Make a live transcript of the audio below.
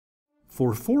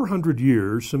For 400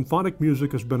 years, symphonic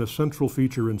music has been a central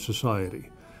feature in society.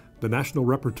 The National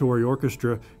Repertory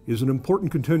Orchestra is an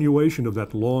important continuation of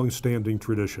that long-standing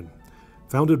tradition.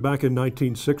 Founded back in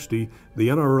 1960, the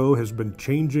NRO has been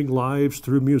changing lives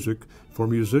through music for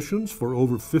musicians for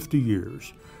over 50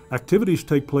 years. Activities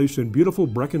take place in beautiful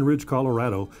Breckenridge,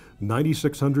 Colorado,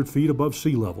 9,600 feet above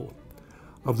sea level.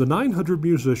 Of the 900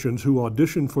 musicians who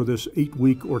audition for this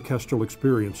 8-week orchestral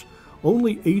experience,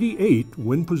 only 88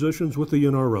 win positions with the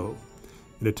NRO.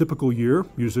 In a typical year,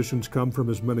 musicians come from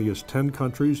as many as 10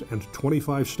 countries and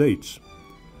 25 states.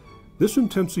 This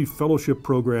intensive fellowship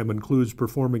program includes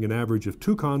performing an average of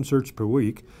 2 concerts per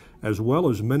week, as well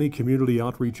as many community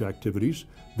outreach activities,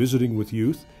 visiting with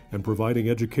youth, and providing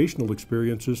educational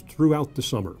experiences throughout the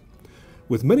summer.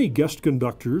 With many guest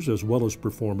conductors as well as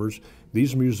performers,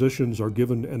 these musicians are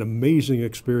given an amazing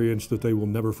experience that they will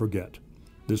never forget.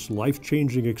 This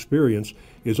life-changing experience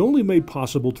is only made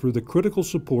possible through the critical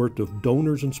support of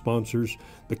donors and sponsors,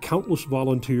 the countless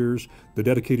volunteers, the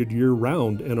dedicated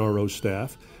year-round NRO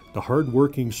staff, the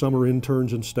hard-working summer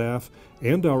interns and staff,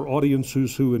 and our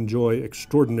audiences who enjoy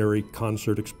extraordinary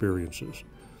concert experiences.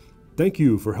 Thank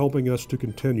you for helping us to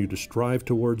continue to strive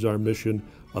towards our mission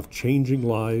of changing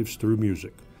lives through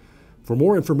music. For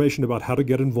more information about how to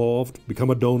get involved,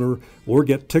 become a donor, or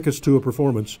get tickets to a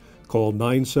performance, call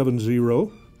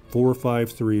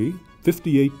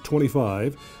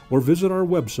 970-453-5825 or visit our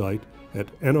website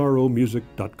at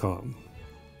nromusic.com.